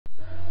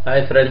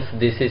Hi friends,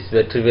 this is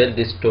Vetrivel.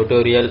 This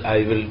tutorial I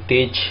will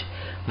teach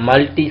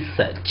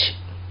multi-search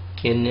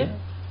in a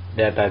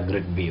data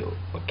grid view.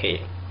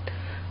 Okay.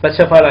 First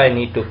of all, I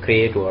need to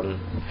create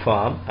one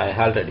form. I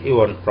already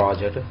one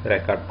project,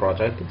 record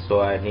project.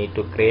 So I need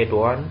to create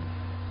one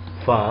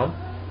form,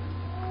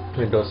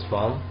 Windows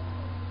form.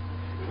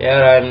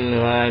 Here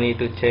I need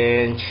to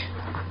change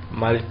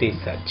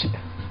multi-search.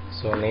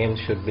 So name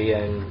should be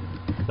and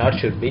not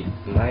should be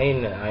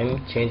mine.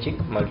 I'm changing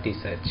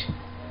multi-search.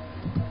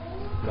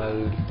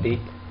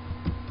 Multi-search.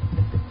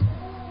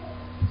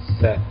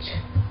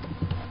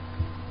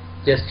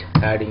 Just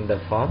adding the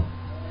form.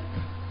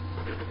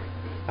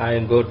 I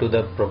go to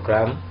the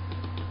program.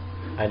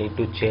 I need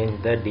to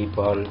change the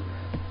default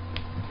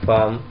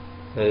form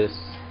is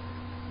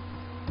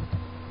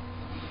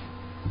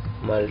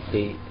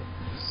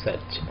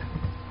multi-search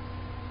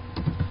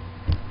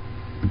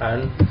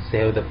and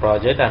save the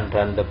project and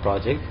run the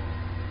project.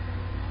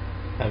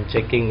 I'm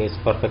checking is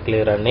perfectly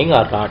running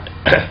or not.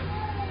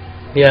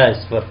 Yeah,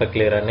 it's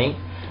perfectly running.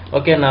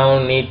 Okay, now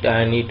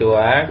I need to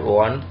add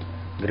one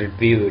grid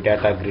view,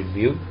 data grid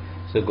view.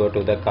 So go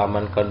to the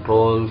common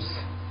controls.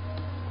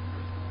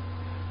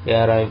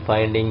 Here I'm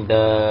finding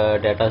the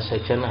data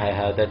section. I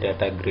have the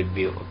data grid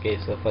view. Okay,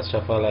 so first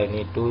of all I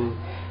need to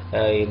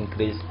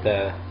increase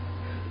the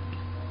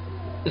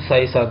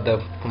size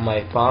of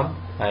my form.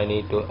 I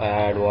need to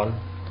add one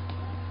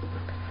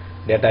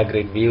data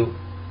grid view.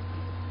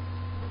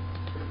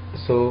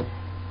 So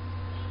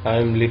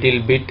I'm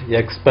little bit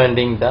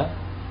expanding the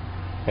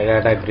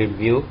data grid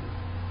view.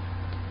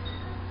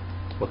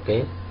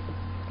 Okay,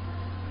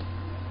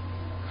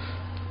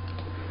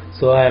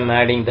 so I'm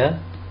adding the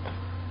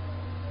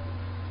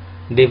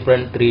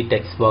different 3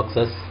 text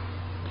boxes,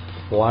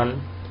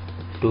 1,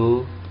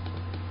 2,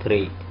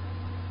 3.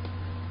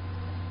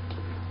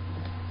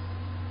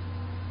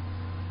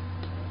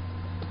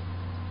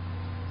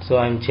 So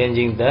I'm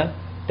changing the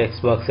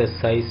text boxes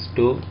size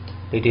to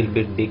little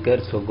bit bigger.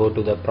 So go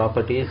to the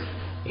properties.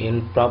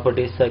 In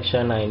properties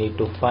section I need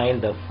to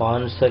find the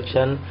font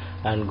section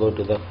and go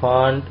to the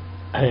font.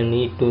 I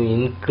need to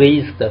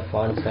increase the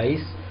font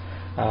size.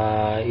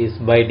 Is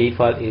by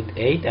default is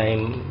 8. I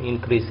am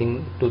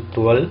increasing to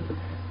 12.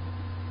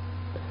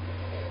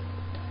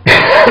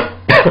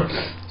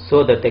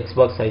 So the text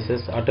box size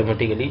is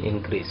automatically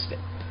increased.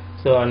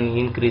 So I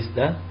increase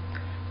the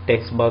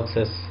text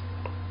boxes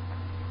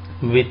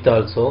width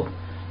also.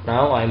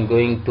 Now I am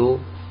going to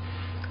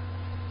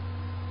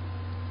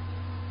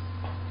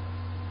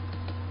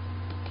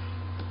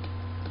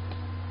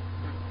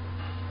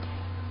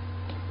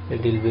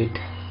little bit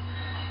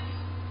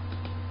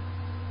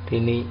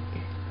tiny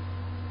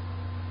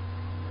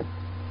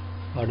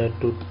order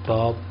to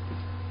top.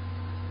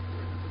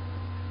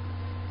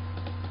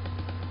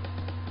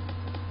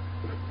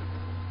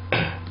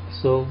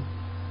 So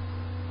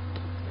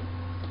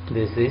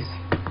this is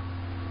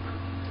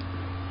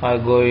I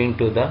go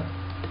into the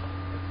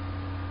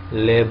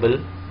label.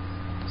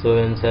 So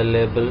inside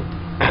label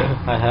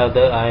I have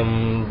the I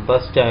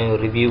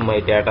review my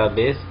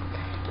database.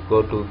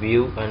 Go to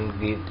view and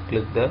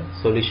click the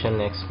solution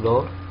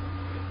explorer.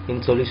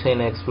 In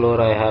solution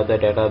explorer I have the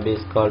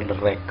database called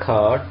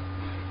record.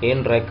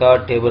 In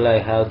record table I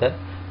have the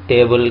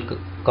table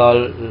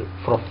called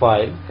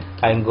profile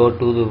and go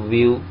to the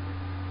view,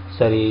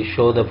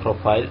 show the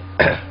profile.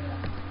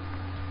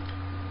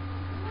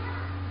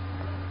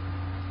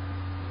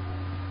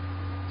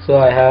 So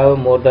I have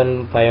more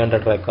than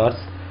 500 records.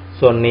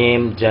 So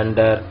name,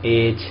 gender,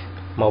 age,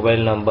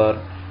 mobile number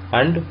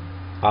and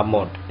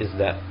amount is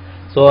there.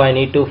 So I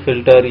need to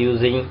filter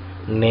using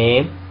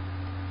name,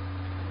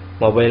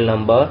 mobile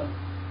number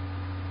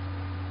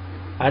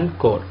and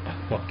code.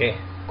 Okay,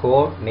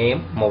 code,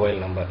 name, mobile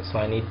number. So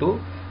I need to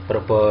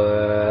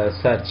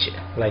search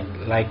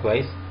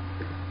likewise.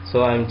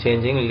 So I am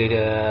changing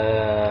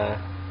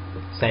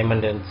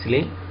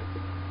simultaneously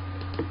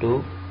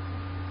to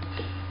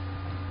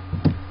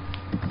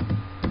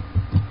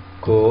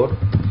code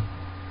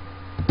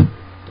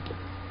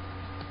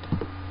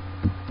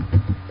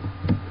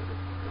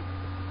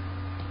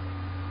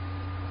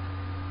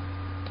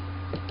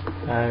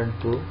and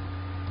to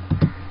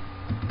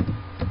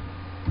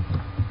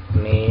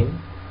name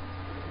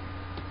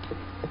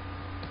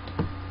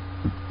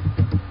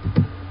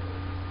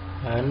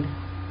and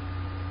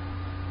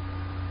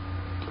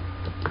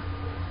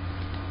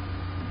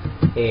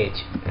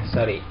age,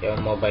 your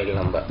mobile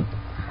number.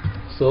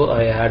 So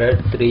I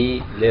added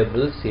 3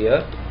 labels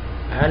here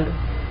and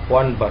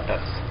 1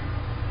 button.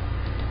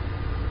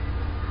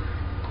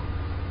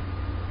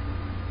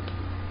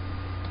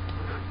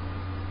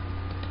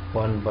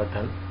 One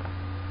button.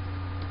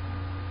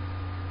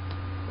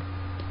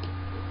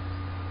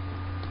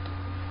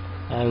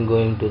 I am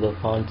going to the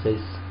font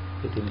size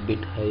little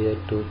bit higher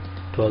to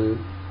 12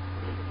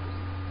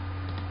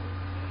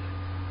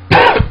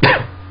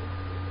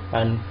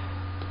 and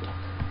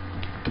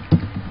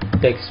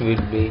text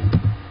will be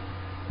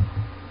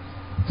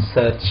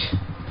search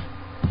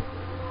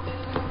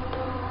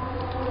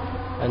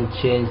and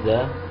change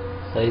the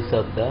size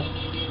of the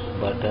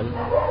button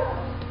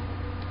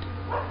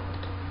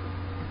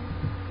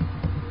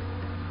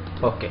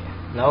Okay,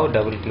 now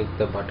double click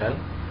the button.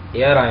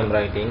 Here I am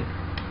writing.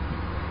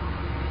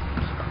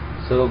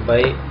 So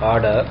by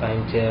order I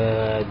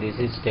am this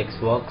is text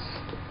box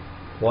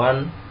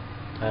 1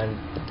 and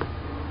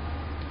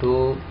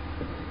 2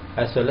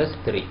 as well as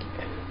 3.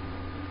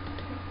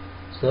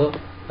 So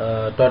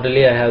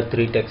totally I have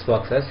 3 text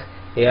boxes.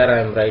 Here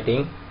I am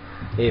writing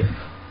if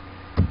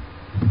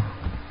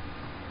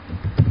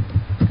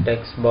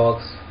text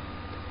box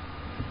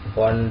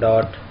 1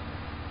 dot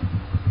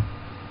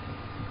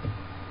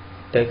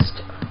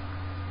text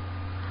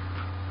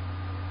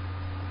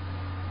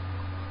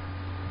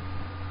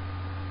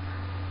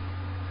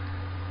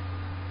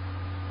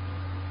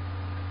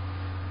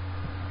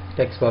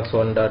textbox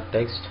 1 dot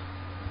text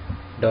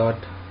dot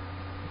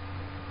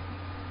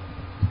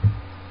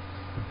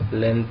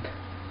length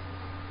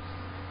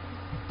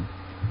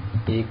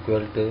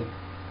equal to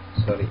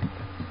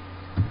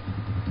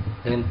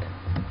length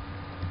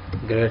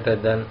greater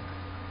than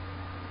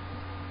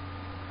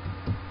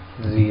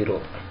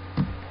 0,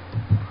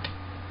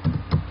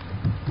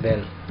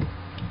 then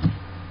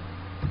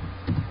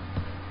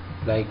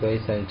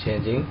likewise I am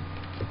changing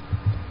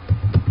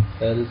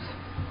else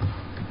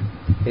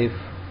if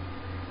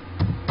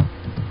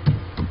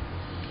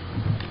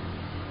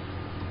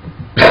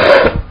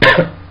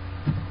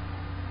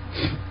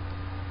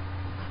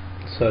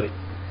sorry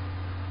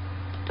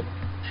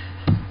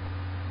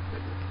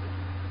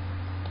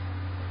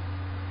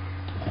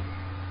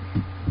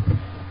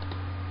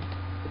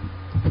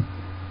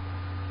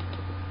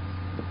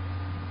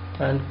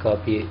and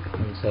copy it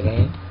once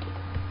again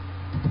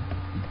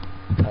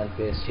and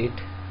paste it.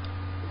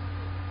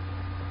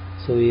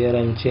 So here I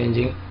am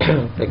changing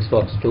text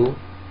box 2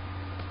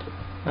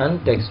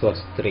 and text box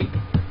 3.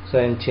 So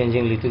I am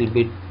changing little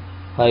bit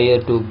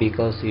higher too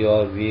because you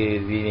are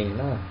viewing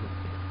now.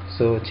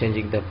 So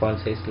changing the font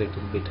size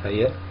little bit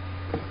higher.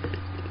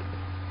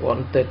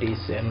 130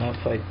 is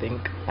enough, I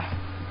think.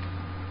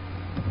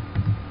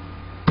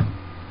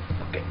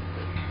 Okay.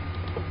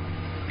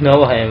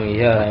 Now I am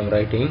here. I am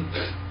writing.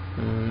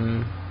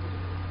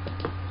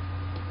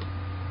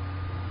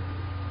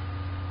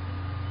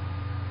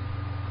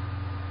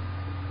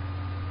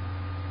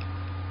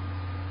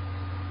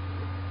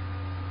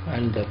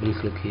 And double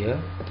click here.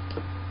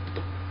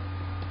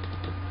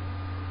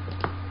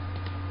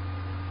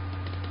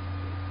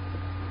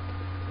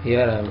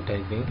 Here I am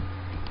typing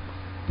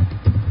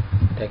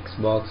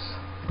text box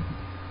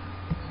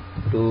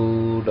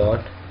 2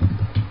 dot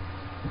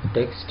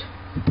text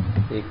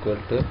equal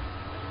to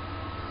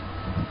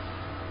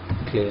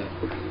clear.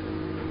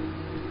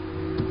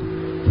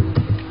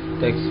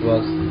 Text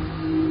box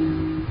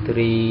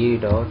 3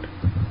 dot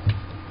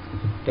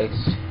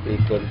text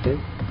equal to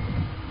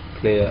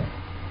clear.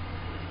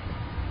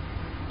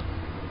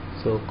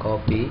 So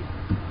copy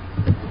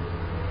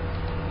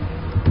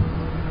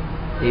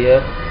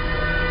here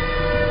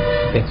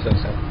text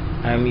box.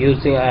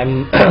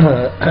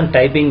 I'm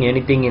typing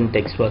anything in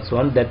text box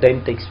 1, that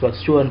time text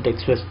box 2 and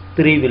text box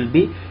 3 will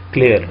be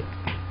cleared.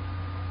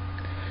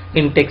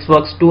 In text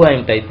box 2 I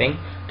am typing,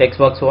 text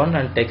box 1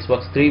 and text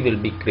box 3 will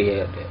be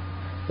cleared.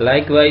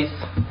 Likewise,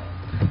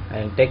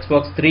 and text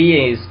box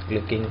 3 is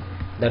clicking,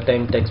 that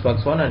time text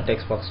box 1 and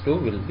text box 2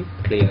 will be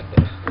cleared.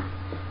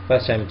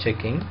 First I am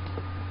checking.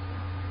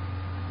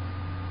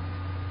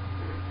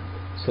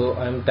 So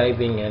I am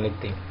typing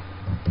anything.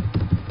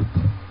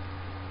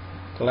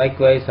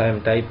 Likewise I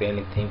am type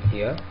anything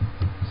here,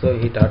 so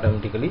it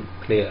automatically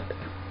cleared.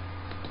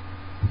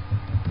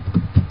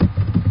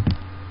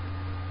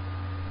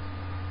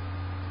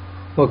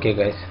 Okay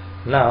guys,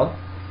 now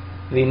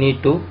we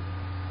need to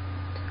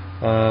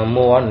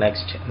move on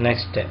next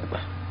step.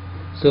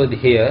 So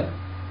here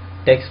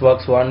text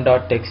box 1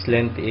 dot text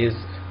length is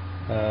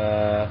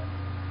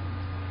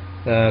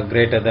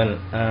greater than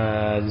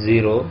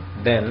 0,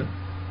 then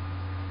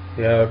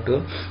you have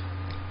to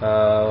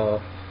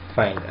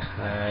find.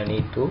 I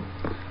need to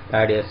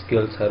add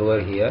SQL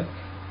server here,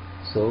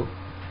 so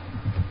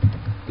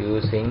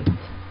using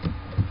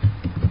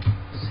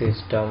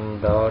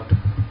system dot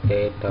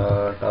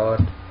data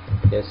dot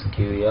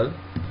SQL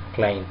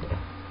client.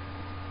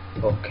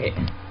 Okay,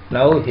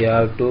 now you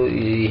have to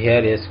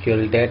here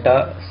SQL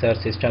data search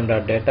system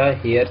dot data,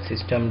 here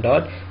system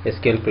dot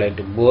SQL client.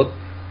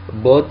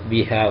 Both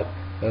we have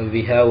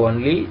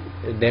only,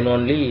 then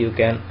only you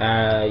can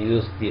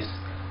use this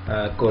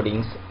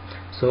codings.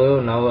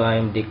 So now I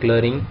am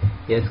declaring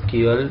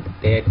SQL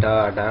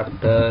data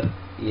adapter.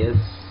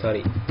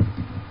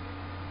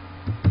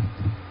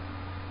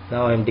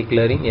 Now I am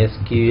declaring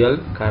SQL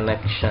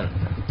connection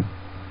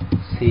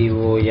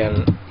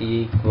con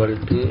equal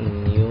to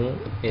new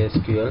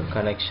SQL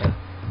connection.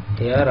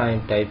 Here I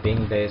am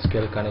typing the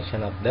SQL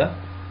connection of the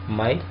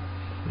my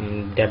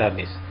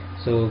database.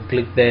 So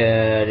click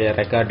the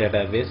record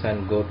database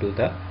and go to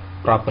the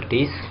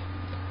properties,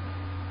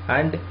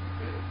 and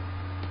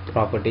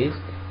properties.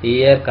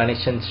 Here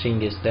connection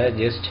string is there,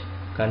 just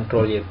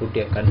control A, put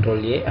a control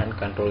A and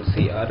control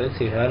C, or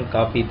else you can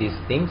copy these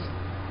things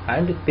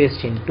and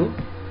paste into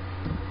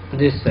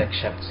these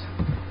sections.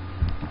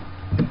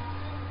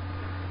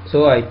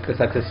 So I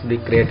successfully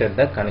created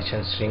the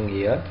connection string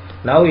here.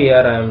 Now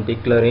here I am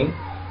declaring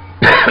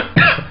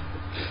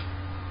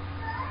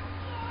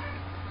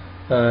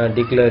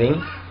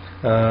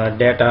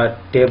data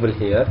table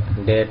here,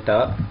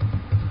 data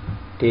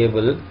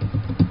table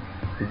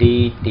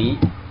dt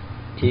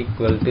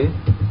equal to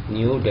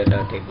new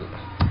data table.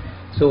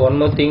 So one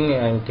more thing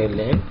I am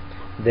telling,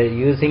 that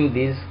using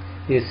this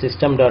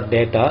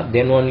system.data,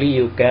 then only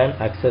you can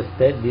access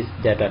this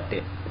data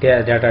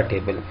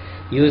table.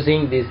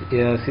 Using this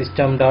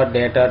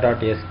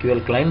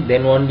system.data.sql client,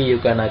 then only you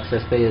can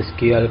access the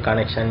SQL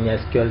connection,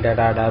 SQL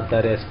data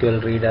adapter,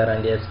 SQL reader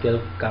and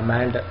SQL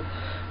command,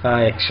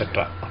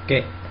 etc.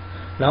 Okay,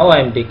 now I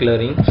am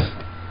declaring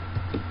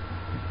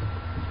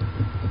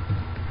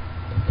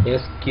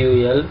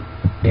SQL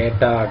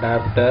data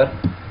adapter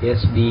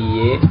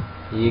SDA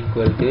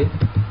equal to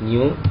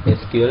new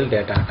SQL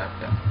data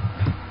adapter.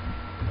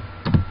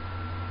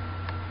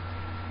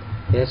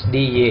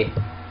 SDA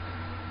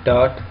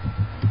dot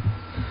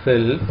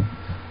fill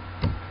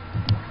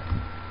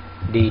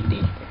dt.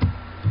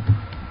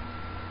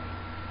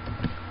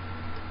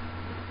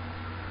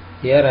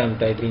 Here I am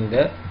typing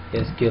the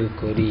SQL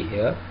query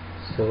here,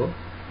 so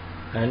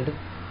and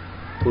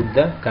put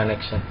the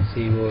connection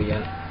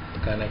con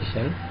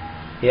connection.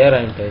 Here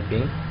I am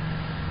typing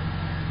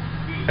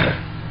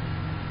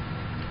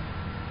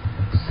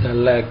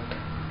select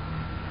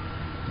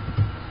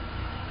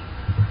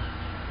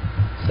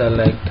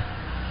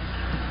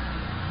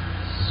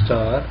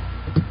star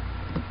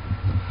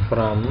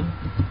from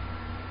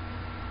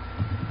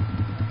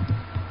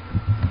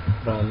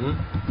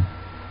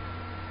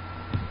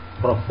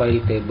profile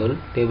table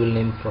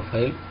name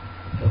profile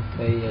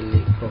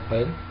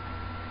profile,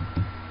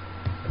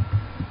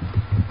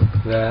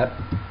 where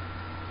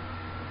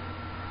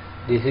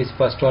this is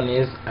first one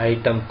is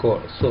item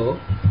code, so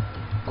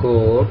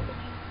code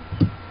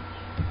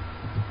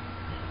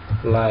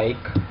like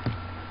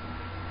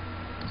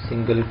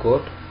single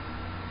quote,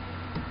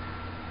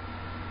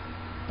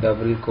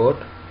 double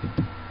quote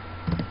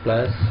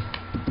plus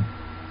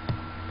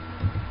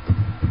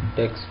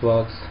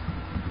textbox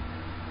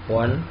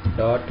 1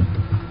 dot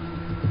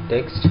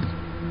text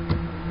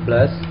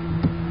plus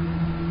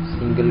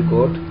single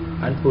quote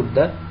and put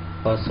the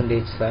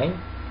percentage sign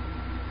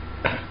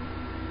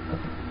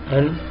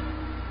and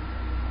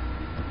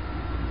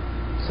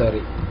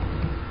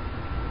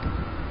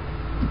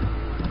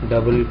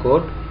double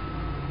quote,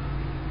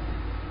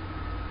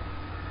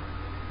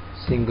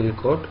 single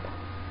quote.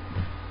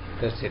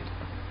 That's it.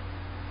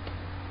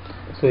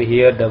 So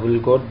here double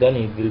quote, then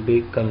it will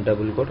become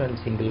double quote and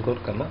single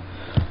quote comma.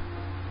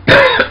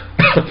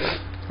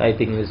 I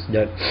think it's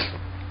done.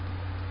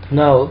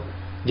 Now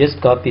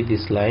just copy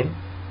this line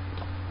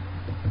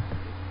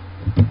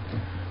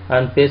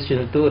and paste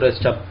into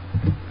rest of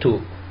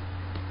 2.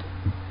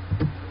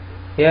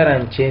 Here I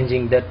am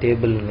changing the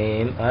table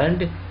name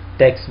and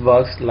text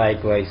box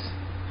likewise.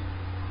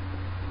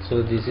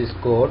 So this is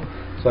code,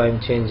 so I am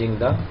changing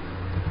the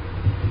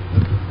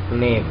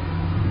name.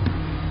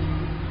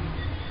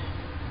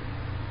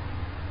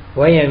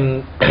 Why I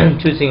am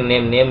choosing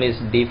name is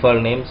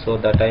default name, so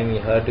that time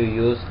you have to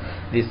use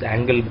this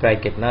angle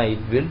bracket. Now it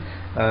will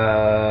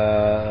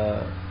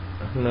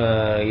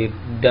it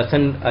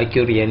doesn't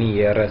occur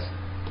any errors.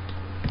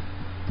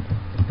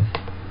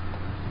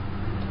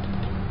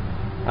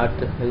 At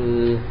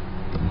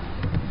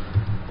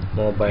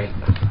mobile,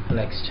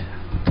 next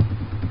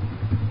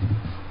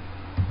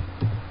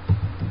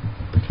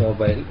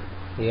mobile,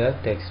 here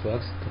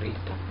textbox 3.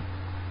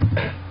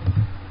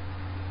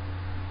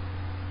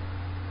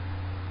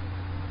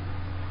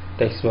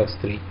 Textbox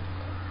 3.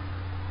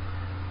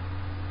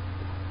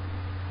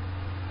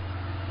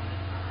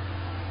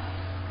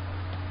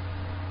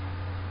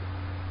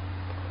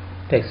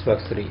 Textbox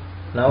 3.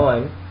 Now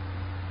I'm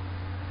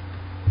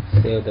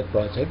save the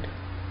project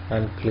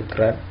and click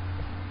run.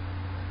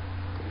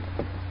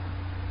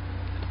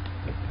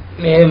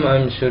 Name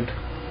I should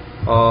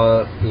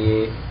or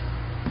a.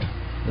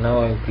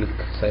 Now I click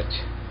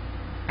search.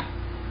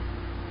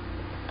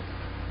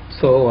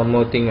 So one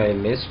more thing I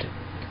missed.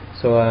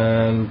 So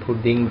I am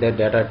putting the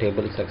data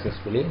table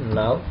successfully.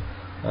 Now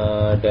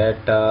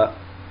data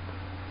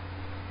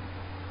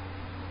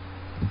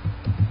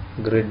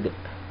grid,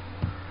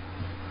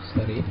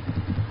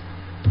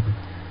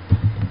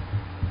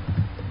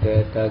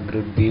 data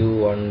grid view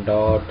 1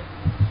 dot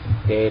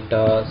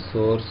data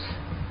source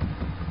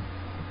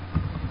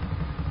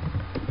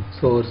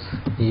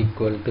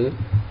equal to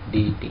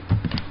dt.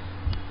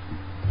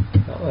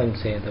 Now I am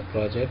saving the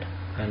project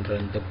and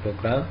run the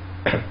program.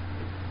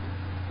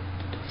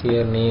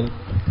 Here name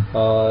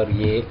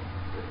RA.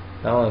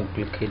 Now I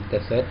click hit the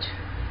search.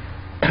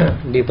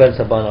 Depends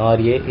upon RA,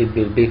 it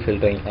will be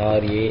filtering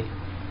RA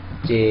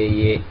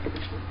JA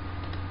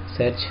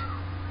search,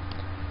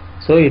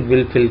 so it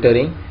will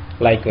filtering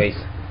likewise.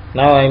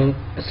 Now I am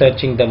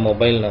searching the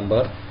mobile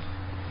number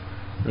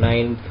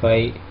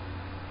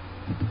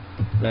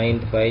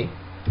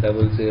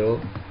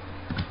 959500.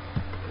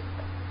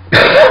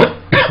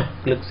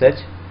 Click search.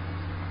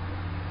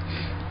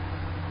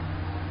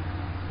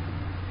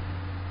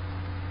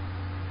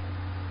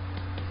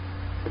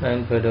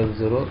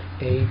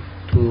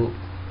 950082.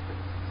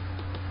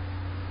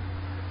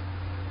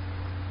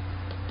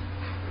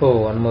 Oh,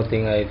 one more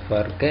thing I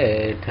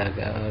forget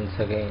once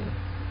again.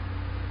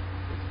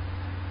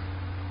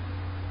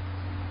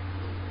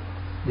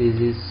 This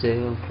is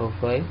save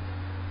profile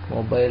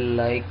mobile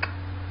like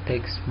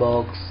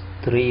textbox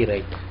 3,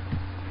 right?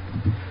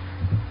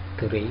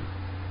 3.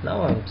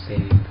 Now I'm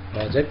saving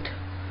project.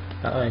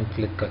 Now I'm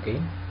click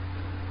again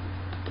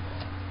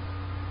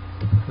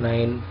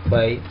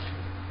 95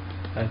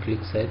 and click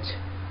search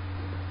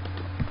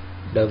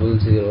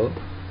 00,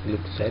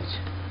 click search.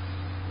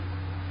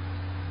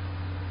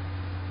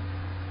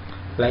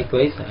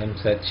 Likewise I am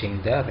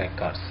searching the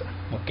records.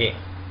 Okay,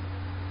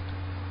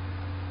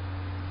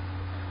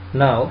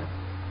 now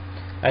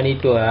I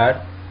need to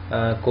add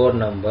code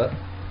number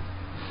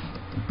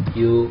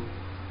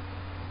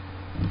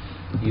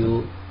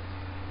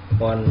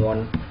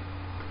U11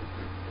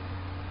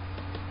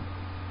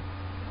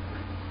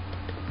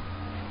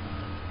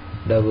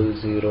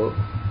 00.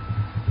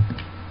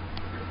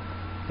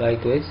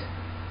 Likewise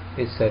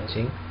is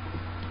searching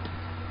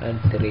and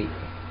 3.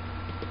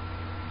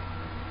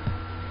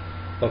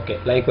 Okay,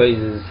 likewise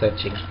is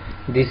searching.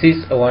 This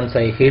is once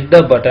I hit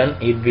the button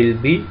it will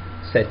be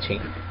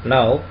searching.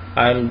 Now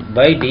I'm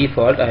by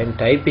default I'm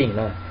typing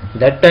now.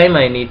 That time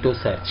I need to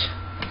search.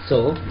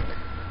 So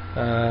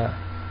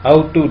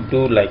how to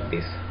do like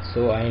this?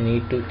 So I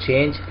need to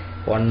change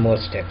one more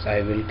steps.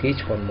 I will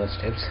teach one more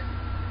steps.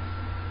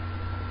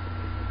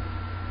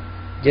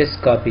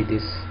 Just copy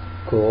this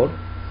code,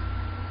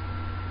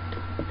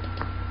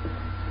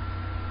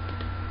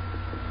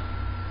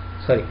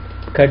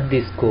 cut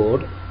this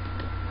code,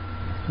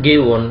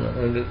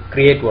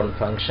 create one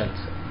functions,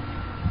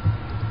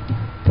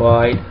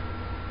 void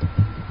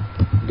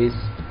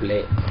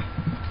display.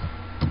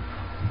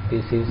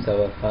 This is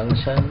our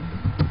function.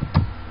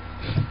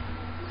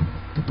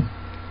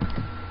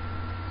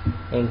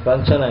 In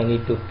function I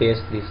need to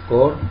paste this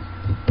code.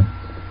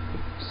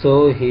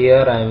 So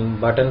here I'm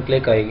button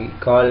click, I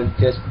call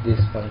just this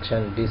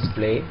function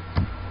display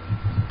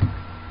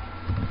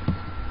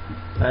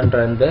and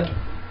run the.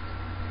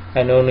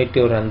 I no need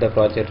to run the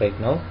project right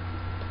now.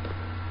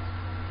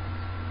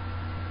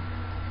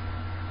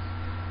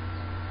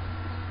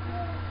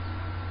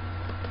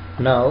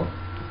 Now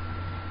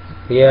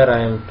here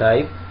I am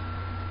type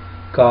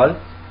call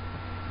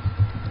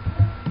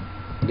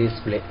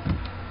display.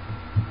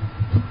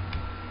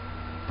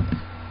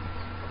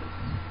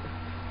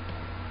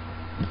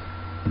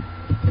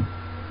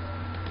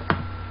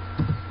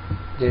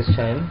 This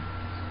time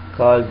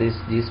call this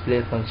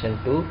display function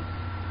to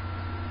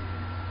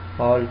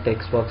all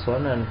textbox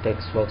 1 and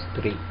textbox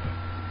 3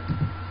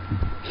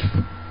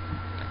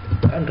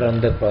 and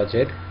run the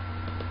project.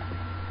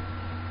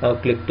 Now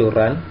click to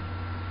run.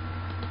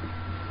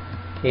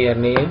 Here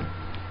name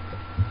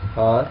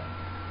R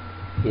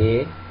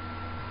A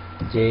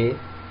J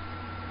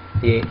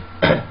A.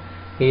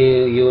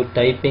 Here you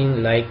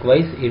typing,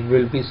 likewise it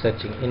will be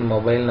searching in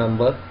mobile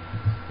number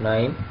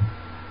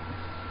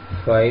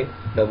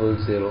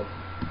 9500.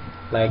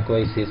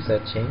 Likewise is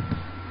searching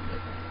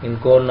in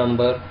code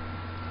number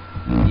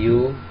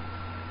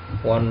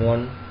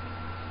U11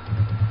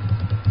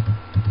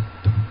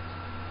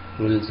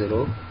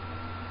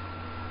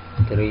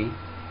 0003.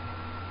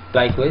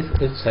 Likewise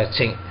is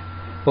searching.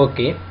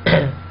 Okay.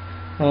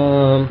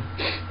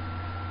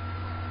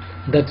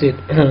 That's it.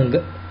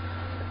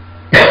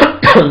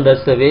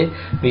 That's the way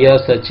we are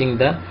searching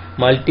the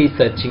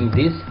multi-searching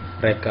these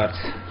records.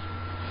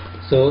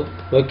 So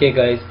okay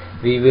guys,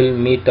 we will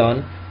meet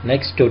on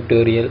next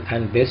tutorial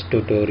and best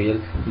tutorial.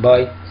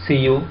 Bye, see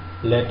you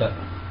later.